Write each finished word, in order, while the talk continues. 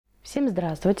Всем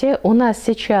здравствуйте! У нас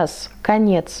сейчас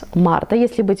конец марта,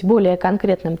 если быть более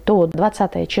конкретным, то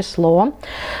 20 число.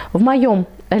 В моем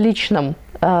личном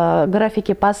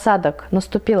графике посадок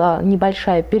наступила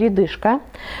небольшая передышка.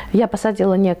 Я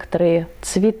посадила некоторые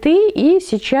цветы и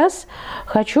сейчас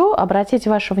хочу обратить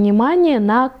ваше внимание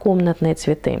на комнатные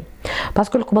цветы.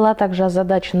 Поскольку была также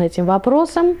озадачена этим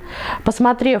вопросом,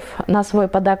 посмотрев на свой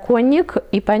подоконник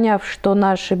и поняв, что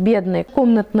наши бедные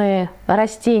комнатные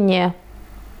растения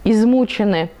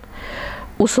измучены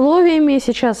условиями,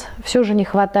 сейчас все же не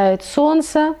хватает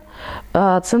солнца,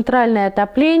 центральное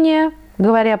отопление,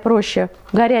 говоря проще,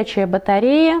 горячая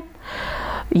батарея.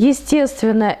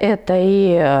 Естественно, это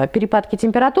и перепадки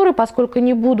температуры, поскольку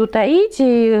не буду таить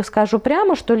и скажу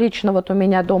прямо, что лично вот у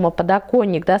меня дома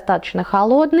подоконник достаточно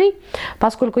холодный,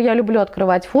 поскольку я люблю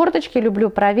открывать форточки,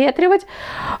 люблю проветривать.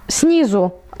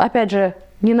 Снизу, опять же,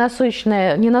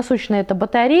 ненасыщенная эта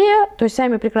батарея, то есть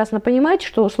сами прекрасно понимаете,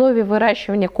 что условия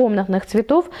выращивания комнатных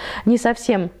цветов не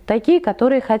совсем такие,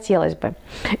 которые хотелось бы.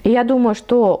 И я думаю,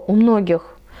 что у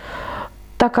многих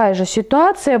такая же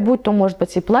ситуация, будь то, может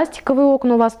быть, и пластиковые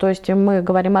окна у вас, то есть мы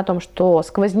говорим о том, что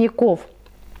сквозняков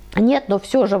нет, но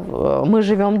все же мы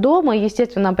живем дома, и,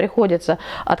 естественно, нам приходится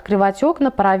открывать окна,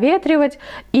 проветривать,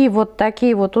 и вот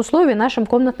такие вот условия нашим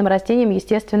комнатным растениям,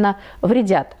 естественно,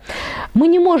 вредят. Мы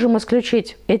не можем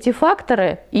исключить эти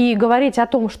факторы и говорить о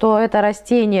том, что это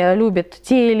растение любит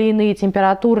те или иные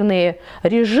температурные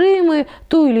режимы,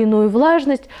 ту или иную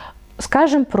влажность.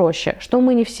 Скажем проще, что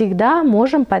мы не всегда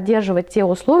можем поддерживать те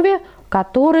условия,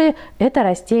 которые это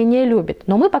растение любит.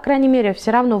 Но мы, по крайней мере,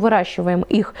 все равно выращиваем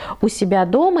их у себя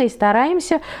дома и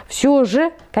стараемся все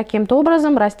же каким-то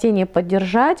образом растение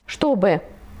поддержать, чтобы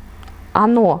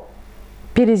оно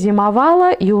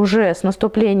перезимовало, и уже с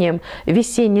наступлением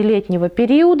весенне-летнего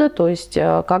периода, то есть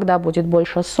когда будет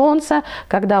больше солнца,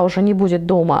 когда уже не будет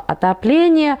дома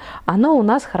отопления, оно у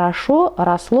нас хорошо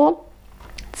росло,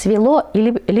 цвело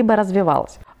либо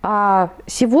развивалось. А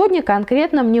сегодня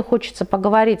конкретно мне хочется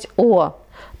поговорить о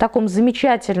таком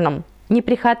замечательном,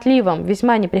 неприхотливом,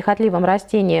 весьма неприхотливом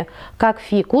растении, как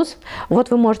фикус. Вот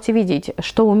вы можете видеть,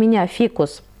 что у меня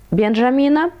фикус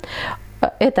Бенджамина.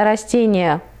 Это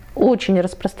растение очень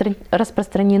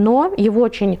распространено, его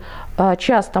очень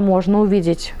часто можно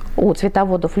увидеть у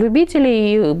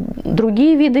цветоводов-любителей, и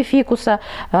другие виды фикуса,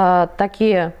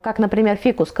 такие как, например,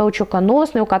 фикус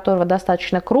каучуконосный, у которого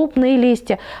достаточно крупные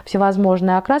листья,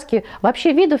 всевозможные окраски.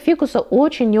 Вообще видов фикуса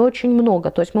очень и очень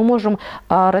много, то есть мы можем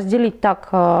разделить так,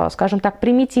 скажем так,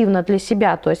 примитивно для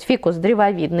себя, то есть фикус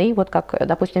древовидный, вот как,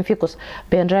 допустим, фикус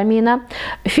Бенджамина,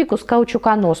 фикус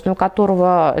каучуконосный, у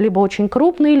которого либо очень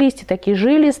крупные листья, такие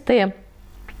жилистые,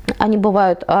 они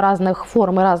бывают разных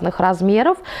форм и разных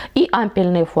размеров, и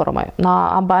ампельные формы.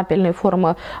 На ампельные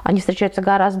формы они встречаются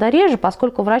гораздо реже,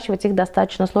 поскольку выращивать их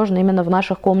достаточно сложно именно в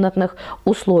наших комнатных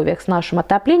условиях, с нашим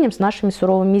отоплением, с нашими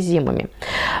суровыми зимами.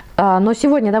 Но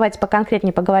сегодня давайте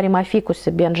поконкретнее поговорим о фикусе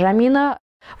Бенджамина.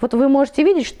 Вот вы можете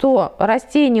видеть, что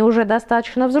растение уже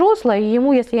достаточно взрослое, и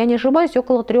ему, если я не ошибаюсь,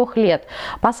 около 3 лет.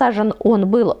 Посажен он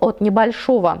был от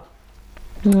небольшого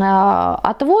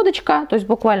отводочка, то есть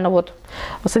буквально вот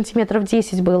сантиметров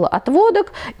 10 было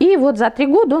отводок, и вот за 3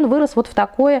 года он вырос вот в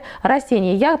такое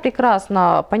растение. Я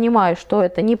прекрасно понимаю, что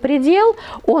это не предел,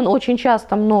 он очень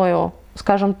часто мною,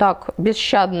 скажем так,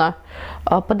 бесщадно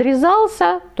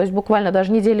подрезался, то есть буквально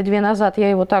даже недели-две назад я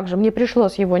его также, мне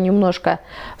пришлось его немножко,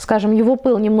 скажем, его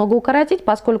пыл немного укоротить,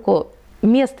 поскольку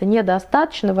места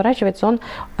недостаточно, выращивается он,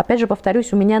 опять же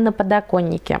повторюсь, у меня на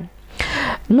подоконнике.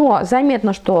 Но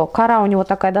заметно, что кора у него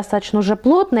такая достаточно уже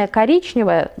плотная,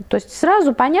 коричневая, то есть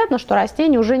сразу понятно, что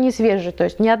растение уже не свежее, то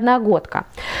есть не одногодка.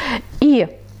 И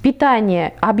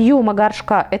питание объема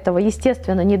горшка этого,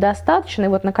 естественно, недостаточно, и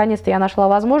вот наконец-то я нашла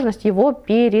возможность его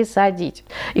пересадить.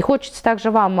 И хочется также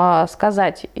вам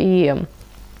сказать и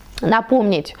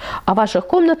напомнить о ваших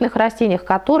комнатных растениях,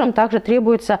 которым также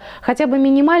требуется хотя бы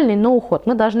минимальный, но уход.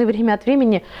 Мы должны время от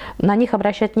времени на них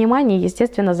обращать внимание и,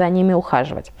 естественно, за ними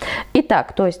ухаживать.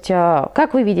 Итак, то есть,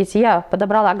 как вы видите, я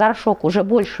подобрала горшок уже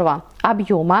большего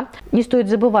объема. Не стоит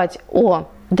забывать о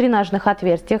дренажных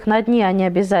отверстиях, на дне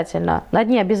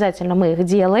обязательно мы их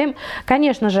делаем.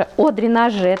 Конечно же, о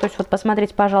дренаже, то есть вот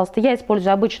посмотрите, пожалуйста, я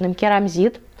использую обычный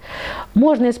керамзит.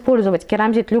 Можно использовать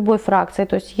керамзит любой фракции,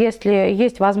 то есть если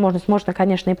есть возможность, можно,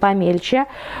 конечно, и помельче,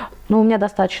 но у меня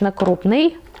достаточно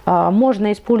крупный.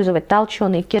 Можно использовать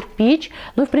толченый кирпич,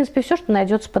 ну и в принципе все, что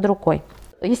найдется под рукой.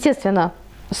 Естественно,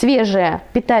 свежая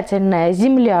питательная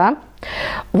земля,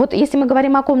 Вот если мы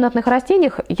говорим о комнатных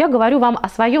растениях, я говорю вам о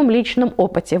своем личном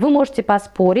опыте. Вы можете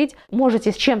поспорить,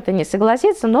 можете с чем-то не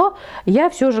согласиться, но я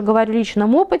все же говорю о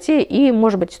личном опыте, и,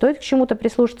 может быть, стоит к чему-то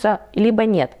прислушаться, либо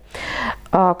нет.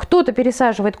 Кто-то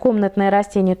пересаживает комнатные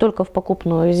растения только в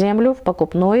покупную землю, в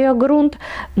покупной грунт,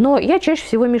 но я чаще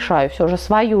всего мешаю все же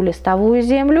свою листовую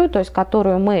землю, то есть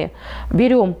которую мы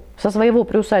берем со своего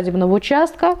приусадебного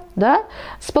участка, да,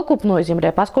 с покупной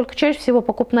землей, поскольку чаще всего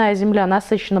покупная земля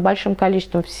насыщена большим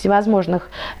количеством всевозможных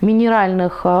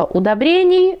минеральных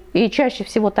удобрений, и чаще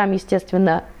всего там,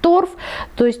 естественно, торф.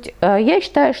 То есть я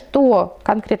считаю, что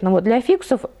конкретно вот для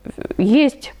фикусов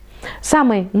есть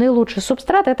самый наилучший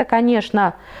субстрат, это,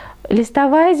 конечно,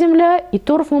 листовая земля, и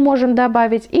торф мы можем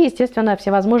добавить, и, естественно,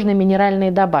 всевозможные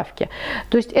минеральные добавки.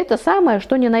 То есть это самое,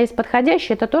 что ни на есть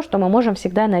подходящее, это то, что мы можем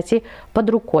всегда найти под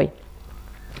рукой.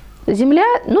 Земля,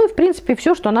 ну и, в принципе,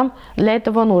 все, что нам для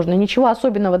этого нужно. Ничего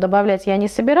особенного добавлять я не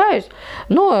собираюсь,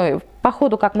 но по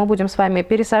ходу, как мы будем с вами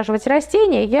пересаживать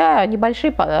растения, я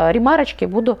небольшие ремарочки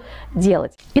буду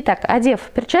делать. Итак, одев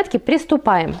перчатки,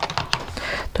 приступаем.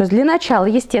 То есть для начала,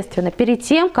 естественно, перед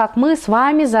тем, как мы с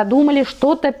вами задумали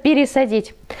что-то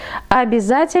пересадить,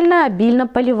 обязательно обильно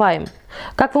поливаем.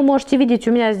 Как вы можете видеть,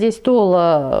 у меня здесь стол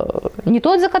не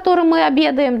тот, за которым мы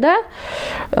обедаем,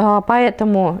 да,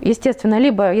 поэтому, естественно,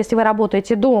 либо, если вы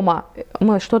работаете дома,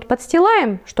 мы что-то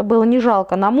подстилаем, чтобы было не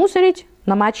жалко намусорить,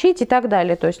 намочить и так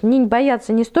далее. То есть не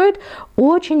бояться не стоит,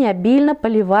 очень обильно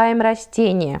поливаем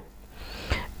растения.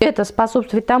 Это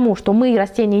способствует тому, что мы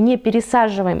растения не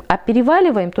пересаживаем, а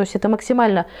переваливаем, то есть это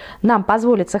максимально нам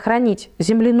позволит сохранить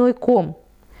земляной ком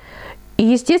и,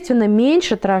 естественно,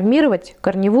 меньше травмировать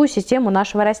корневую систему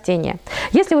нашего растения.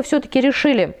 Если вы все-таки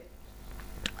решили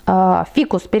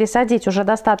фикус пересадить уже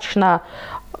достаточно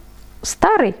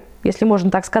старый, если можно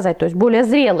так сказать, то есть более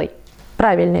зрелый,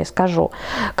 правильнее скажу,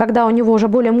 когда у него уже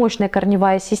более мощная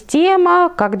корневая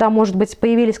система, когда, может быть,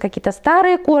 появились какие-то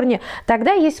старые корни,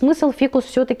 тогда есть смысл фикус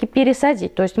все-таки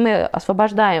пересадить. То есть мы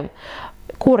освобождаем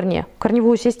корни,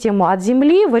 корневую систему от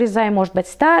земли, вырезаем, может быть,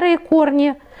 старые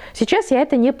корни. Сейчас я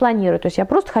это не планирую, то есть я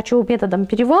просто хочу методом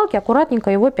перевалки аккуратненько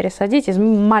его пересадить из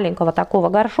маленького такого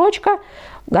горшочка,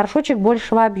 горшочек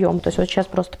большего объема. То есть вот сейчас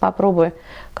просто попробую,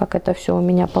 как это все у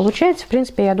меня получается. В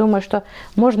принципе, я думаю, что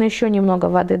можно еще немного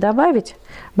воды добавить,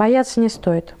 бояться не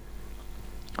стоит.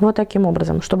 Вот таким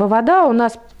образом, чтобы вода у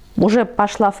нас уже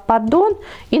пошла в поддон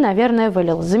и, наверное,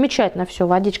 вылилась. Замечательно все,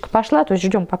 водичка пошла, то есть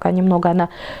ждем, пока немного она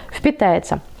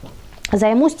впитается.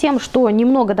 Займусь тем, что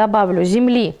немного добавлю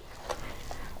земли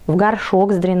в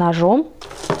горшок с дренажом,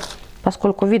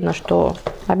 поскольку видно, что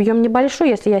объем небольшой.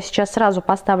 Если я сейчас сразу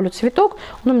поставлю цветок,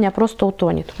 он у меня просто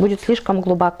утонет, будет слишком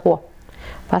глубоко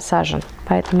посажен.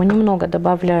 Поэтому немного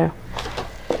добавляю,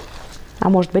 а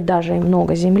может быть даже и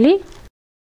много земли.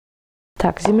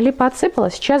 Так, земли подсыпала,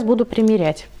 сейчас буду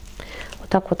примерять. Вот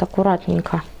так вот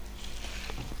аккуратненько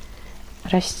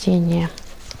растение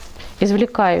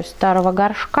извлекаю из старого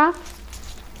горшка.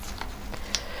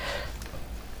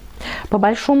 По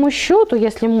большому счету,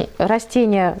 если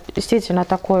растение действительно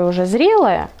такое уже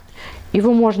зрелое,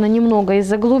 его можно немного и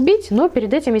заглубить, но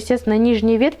перед этим, естественно,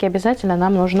 нижние ветки обязательно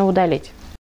нам нужно удалить.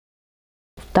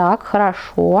 Так,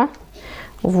 хорошо.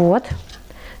 Вот,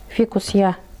 фикус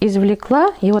я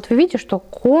извлекла, и вот вы видите, что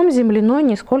ком земляной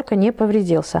нисколько не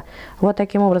повредился. Вот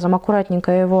таким образом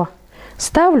аккуратненько его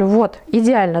ставлю. Вот,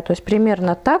 идеально, то есть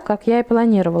примерно так, как я и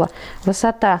планировала.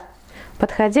 Высота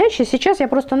подходящая. Сейчас я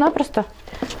просто-напросто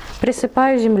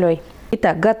присыпаю землей.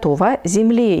 Итак, готово.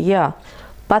 Земли я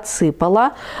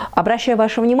подсыпала. Обращаю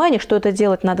ваше внимание, что это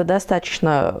делать надо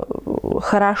достаточно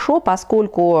хорошо,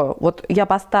 поскольку вот я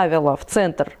поставила в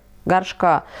центр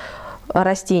горшка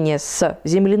растение с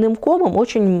земляным комом,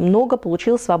 очень много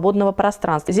получилось свободного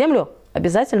пространства. Землю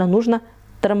обязательно нужно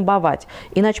трамбовать,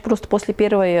 иначе просто после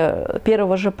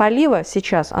первого же полива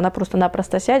сейчас она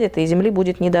просто-напросто сядет, и земли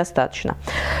будет недостаточно.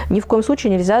 Ни в коем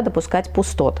случае нельзя допускать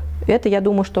пустот. Это, я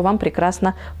думаю, что вам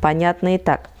прекрасно понятно и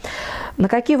так. На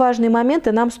какие важные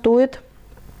моменты нам стоит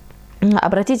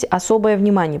обратить особое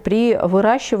внимание при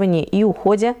выращивании и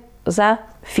уходе за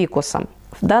фикусом?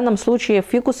 В данном случае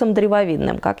фикусом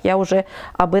древовидным, как я уже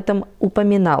об этом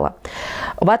упоминала.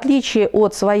 В отличие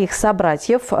от своих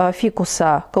собратьев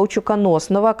фикуса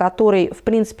каучуконосного, который, в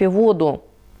принципе, воду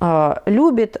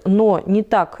любит, но не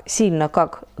так сильно,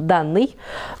 как данный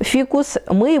фикус,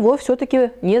 мы его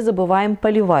все-таки не забываем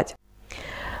поливать.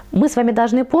 Мы с вами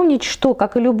должны помнить, что,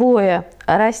 как и любое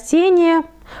растение,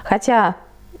 хотя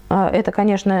это,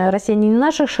 конечно, растение не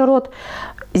наших широт,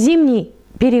 зимний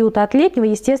период от летнего,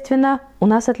 естественно, у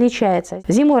нас отличается.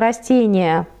 Зимой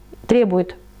растение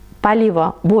требует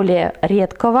полива более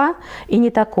редкого и не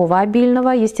такого обильного.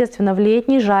 Естественно, в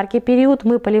летний жаркий период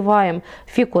мы поливаем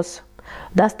фикус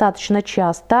достаточно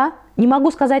часто. Не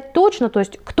могу сказать точно, то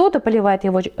есть кто-то поливает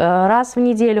его раз в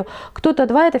неделю, кто-то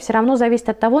два, это все равно зависит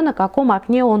от того, на каком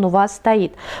окне он у вас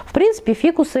стоит. В принципе,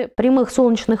 фикусы прямых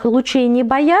солнечных лучей не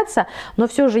боятся, но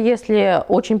все же, если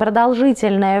очень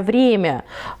продолжительное время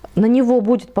на него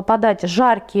будет попадать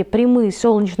жаркие прямые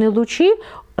солнечные лучи,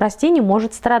 растение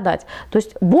может страдать. То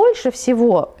есть больше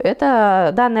всего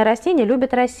данное растение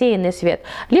любит рассеянный свет,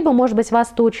 либо может быть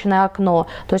восточное окно.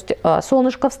 То есть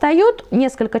солнышко встает,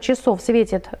 несколько часов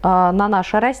светит на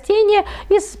наше растение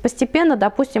и постепенно,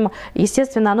 допустим,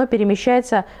 естественно, оно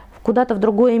перемещается куда-то в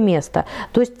другое место.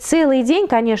 То есть целый день,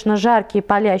 конечно, жаркие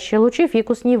палящие лучи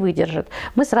фикус не выдержит.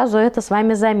 Мы сразу это с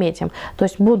вами заметим. То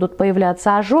есть будут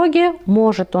появляться ожоги,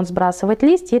 может он сбрасывать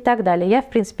листья и так далее. Я, в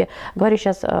принципе, говорю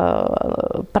сейчас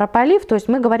про полив. То есть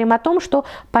мы говорим о том, что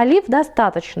полив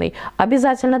достаточный.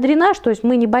 Обязательно дренаж, то есть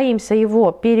мы не боимся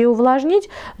его переувлажнить,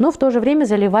 но в то же время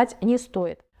заливать не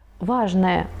стоит.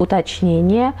 Важное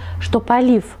уточнение, что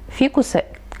полив фикуса,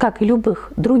 как и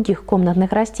любых других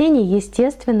комнатных растений,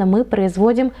 естественно, мы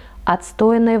производим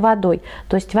отстойной водой.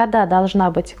 То есть вода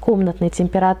должна быть комнатной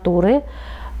температуры,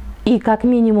 и как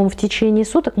минимум в течение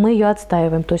суток мы ее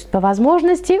отстаиваем. То есть по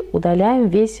возможности удаляем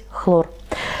весь хлор.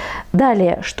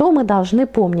 Далее, что мы должны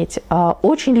помнить?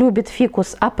 Очень любит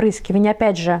фикус опрыскивание,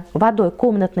 опять же, водой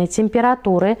комнатной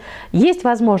температуры. Есть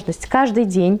возможность каждый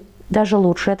день. Даже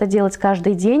лучше это делать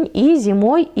каждый день и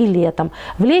зимой, и летом.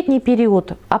 В летний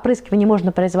период опрыскивание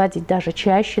можно производить даже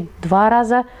чаще, 2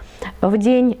 раза в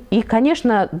день. И,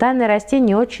 конечно, данное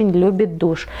растение очень любит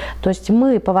душ. То есть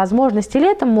мы по возможности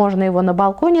летом, можно его на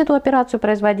балконе эту операцию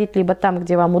производить, либо там,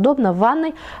 где вам удобно, в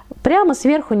ванной, прямо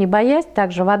сверху, не боясь,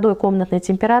 также водой комнатной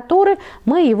температуры,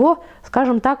 мы его,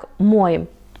 скажем так, моем.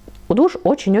 Душ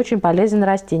очень-очень полезен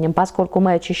растениям, поскольку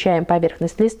мы очищаем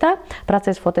поверхность листа,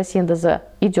 процесс фотосинтеза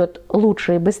идет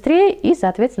лучше и быстрее, и,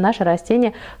 соответственно, наше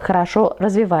растение хорошо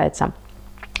развивается.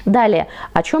 Далее,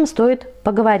 о чем стоит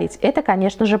поговорить? Это,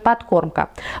 конечно же, подкормка.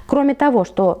 Кроме того,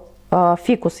 что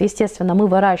фикус, естественно, мы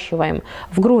выращиваем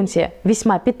в грунте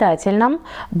весьма питательном,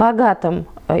 богатым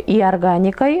и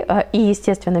органикой, и,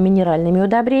 естественно, минеральными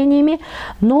удобрениями,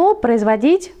 но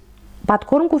производить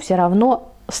подкормку все равно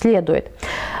следует.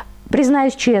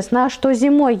 Признаюсь честно, что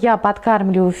зимой я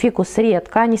подкармливаю фикус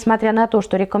редко, несмотря на то,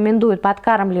 что рекомендуют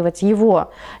подкармливать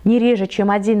его не реже, чем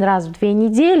 1 раз в 2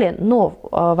 недели, но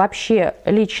вообще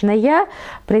лично я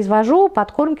произвожу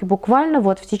подкормки буквально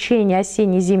вот в течение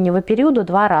осенне-зимнего периода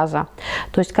 2 раза.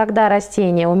 То есть, когда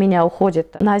растение у меня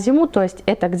уходит на зиму, то есть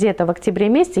это где-то в октябре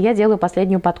месяце, я делаю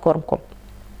последнюю подкормку.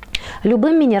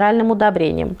 Любым минеральным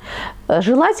удобрением.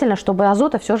 Желательно, чтобы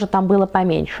азота все же там было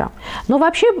поменьше. Но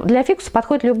вообще для фикуса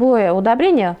подходит любое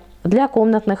удобрение для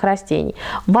комнатных растений.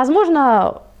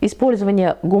 Возможно,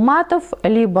 использование гуматов,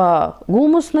 либо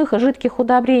гумусных жидких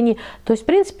удобрений. То есть, в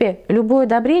принципе, любое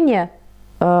удобрение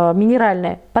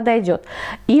минеральное подойдет.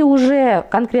 И уже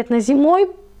конкретно зимой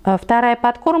вторая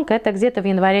подкормка — это где-то в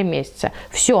январе месяце.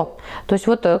 Все. То есть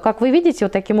вот, как вы видите,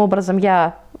 вот таким образом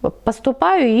я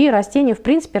поступаю, и растение, в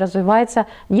принципе, развивается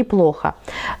неплохо.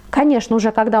 Конечно,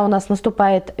 уже когда у нас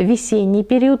наступает весенний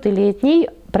период и летний,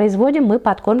 производим мы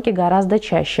подкормки гораздо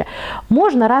чаще.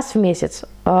 Можно раз в месяц.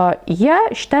 Я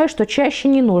считаю, что чаще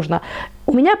не нужно.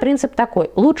 У меня принцип такой: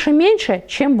 лучше меньше,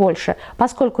 чем больше,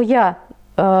 поскольку я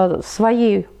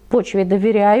своей почве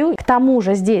доверяю. К тому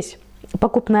же здесь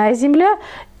покупная земля,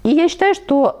 и я считаю,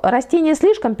 что растение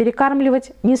слишком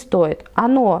перекармливать не стоит.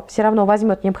 Оно все равно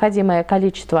возьмет необходимое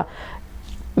количество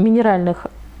минеральных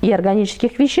и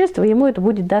органических веществ, и ему это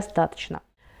будет достаточно.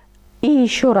 И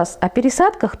еще раз о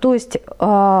пересадках, то есть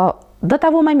до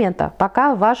того момента,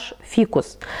 пока ваш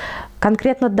фикус,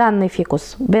 конкретно данный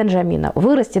фикус Бенджамина,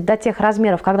 вырастет до тех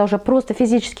размеров, когда уже просто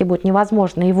физически будет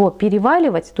невозможно его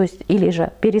переваливать, то есть или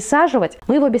же пересаживать,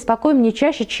 мы его беспокоим не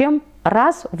чаще, чем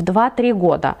раз в 2-3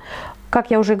 года. Как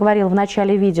я уже говорила в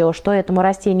начале видео, что этому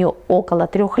растению около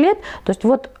 3 лет, то есть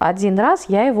вот 1 раз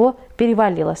я его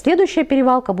перевалила. Следующая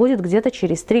перевалка будет где-то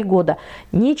через 3 года,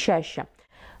 не чаще.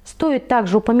 Стоит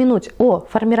также упомянуть о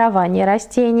формировании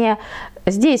растения.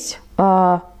 Здесь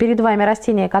перед вами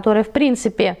растение, которое, в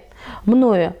принципе,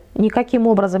 мною никаким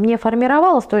образом не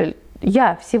формировалось. То есть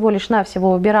я всего лишь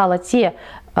навсего выбирала те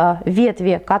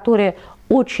ветви, которые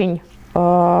очень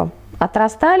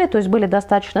отрастали, то есть были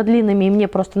достаточно длинными, и мне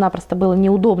просто-напросто было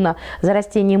неудобно за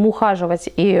растением ухаживать,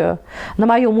 и на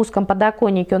моем узком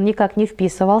подоконнике он никак не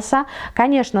вписывался.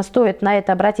 Конечно, стоит на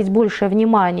это обратить большее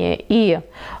внимание и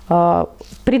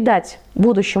придать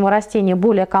будущему растению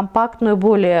более компактную,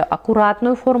 более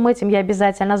аккуратную форму. Этим я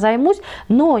обязательно займусь,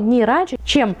 но не раньше,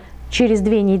 чем через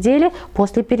 2 недели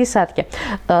после пересадки.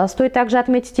 Стоит также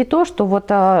отметить и то, что вот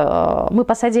мы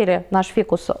посадили наш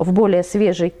фикус в более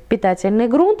свежий питательный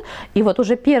грунт, и вот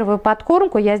уже первую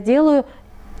подкормку я сделаю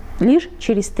лишь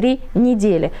через 3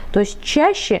 недели. То есть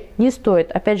чаще не стоит,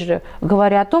 опять же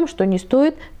говоря о том, что не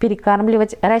стоит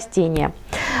перекармливать растения.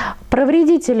 Про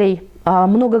вредителей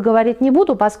много говорить не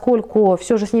буду, поскольку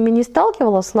все же с ними не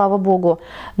сталкивалась, слава богу,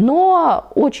 но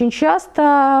очень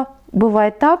часто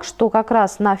бывает так, что как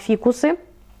раз на фикусы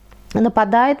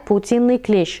нападает паутинный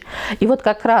клещ. И вот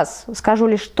как раз скажу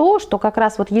лишь то, что как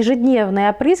раз вот ежедневное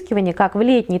опрыскивание, как в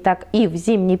летний, так и в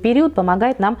зимний период,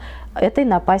 помогает нам этой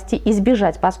напасти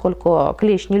избежать, поскольку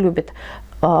клещ не любит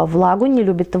влагу, не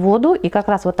любит воду, и как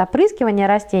раз вот опрыскивание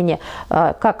растения,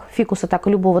 как фикуса, так и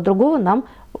любого другого, нам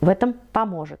в этом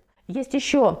поможет. Есть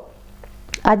еще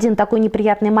один такой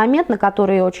неприятный момент, на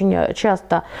который очень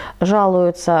часто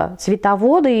жалуются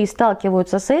цветоводы и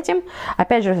сталкиваются с этим.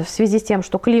 Опять же, в связи с тем,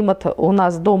 что климат у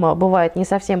нас дома бывает не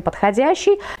совсем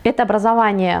подходящий, это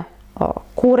образование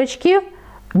корочки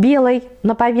белой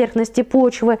на поверхности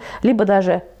почвы, либо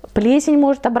даже плесень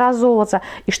может образовываться.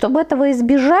 И чтобы этого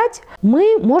избежать,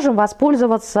 мы можем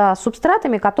воспользоваться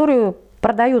субстратами, которые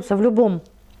продаются в любом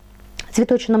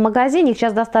цветочном магазине, их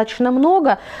сейчас достаточно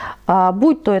много,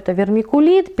 будь то это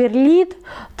вермикулит, перлит,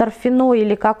 торфяной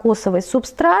или кокосовый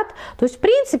субстрат. То есть, в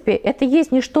принципе, это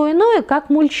есть не что иное, как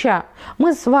мульча.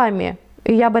 Мы с вами,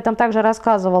 и я об этом также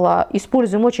рассказывала,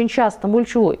 используем очень часто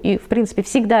мульчу и, в принципе,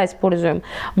 всегда используем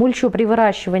мульчу при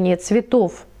выращивании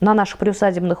цветов на наших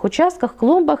приусадебных участках,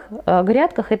 клумбах,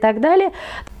 грядках и так далее.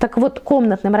 Так вот,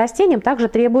 комнатным растениям также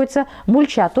требуется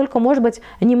мульча, только, может быть,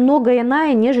 немного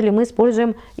иная, нежели мы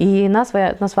используем и на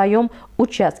своем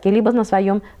участке, либо на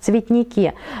своем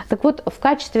цветнике. Так вот, в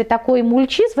качестве такой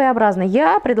мульчи своеобразной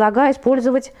я предлагаю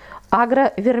использовать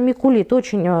агровермикулит.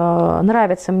 Очень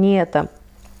нравится мне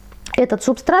этот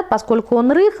субстрат, поскольку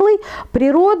он рыхлый,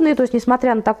 природный, то есть,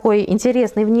 несмотря на такой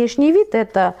интересный внешний вид,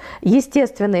 это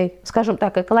естественный, скажем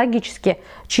так, экологически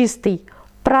чистый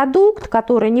продукт,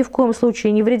 который ни в коем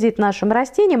случае не вредит нашим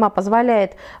растениям, а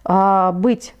позволяет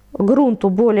быть грунту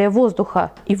более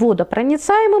воздуха и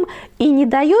водопроницаемым и не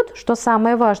дает, что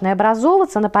самое важное,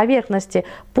 образовываться на поверхности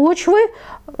почвы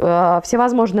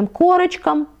всевозможным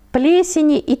корочкам,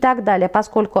 плесени и так далее,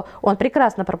 поскольку он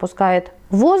прекрасно пропускает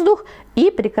воздух и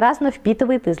прекрасно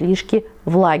впитывает излишки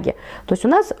влаги. То есть у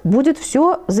нас будет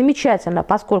все замечательно,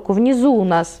 поскольку внизу у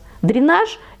нас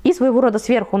дренаж и своего рода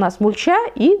сверху у нас мульча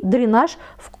и дренаж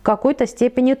в какой-то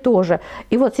степени тоже.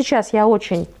 И вот сейчас я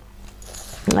очень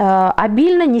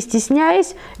обильно, не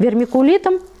стесняясь,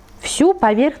 вермикулитом всю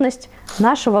поверхность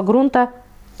нашего грунта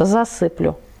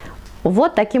засыплю.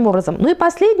 Вот таким образом. Ну и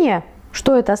последнее,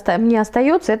 что это мне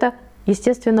остается, это,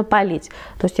 естественно, полить.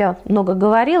 То есть я много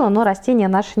говорила, но растение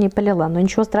наше не полила. Но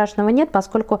ничего страшного нет,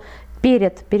 поскольку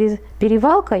перед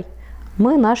перевалкой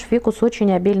мы наш фикус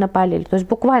очень обильно полили. То есть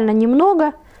буквально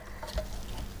немного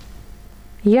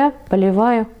я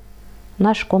поливаю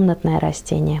наше комнатное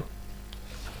растение.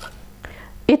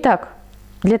 Итак,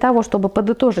 для того, чтобы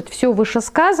подытожить все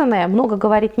вышесказанное, много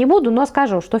говорить не буду, но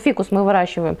скажу, что фикус мы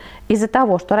выращиваем из-за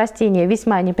того, что растение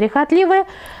весьма неприхотливое.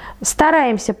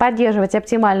 Стараемся поддерживать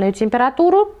оптимальную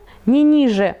температуру не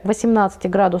ниже 18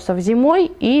 градусов зимой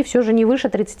и все же не выше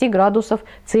 30 градусов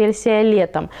Цельсия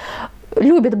летом.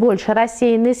 Любит больше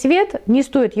рассеянный свет, не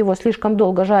стоит его слишком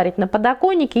долго жарить на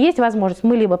подоконнике. Есть возможность,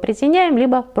 мы либо притеняем,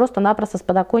 либо просто-напросто с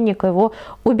подоконника его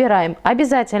убираем.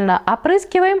 Обязательно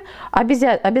опрыскиваем,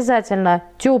 обязательно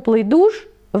теплый душ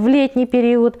в летний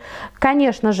период.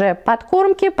 Конечно же,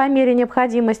 подкормки по мере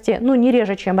необходимости, ну не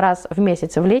реже, чем раз в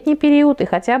месяц в летний период и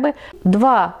хотя бы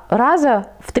 2 раза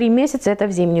в 3 месяца это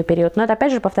в зимний период. Но это,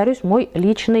 опять же, повторюсь, мой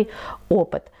личный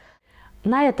опыт.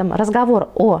 На этом разговор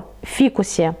о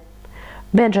фикусе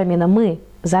Бенджамина мы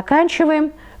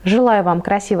заканчиваем. Желаю вам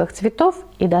красивых цветов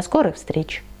и до скорых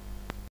встреч!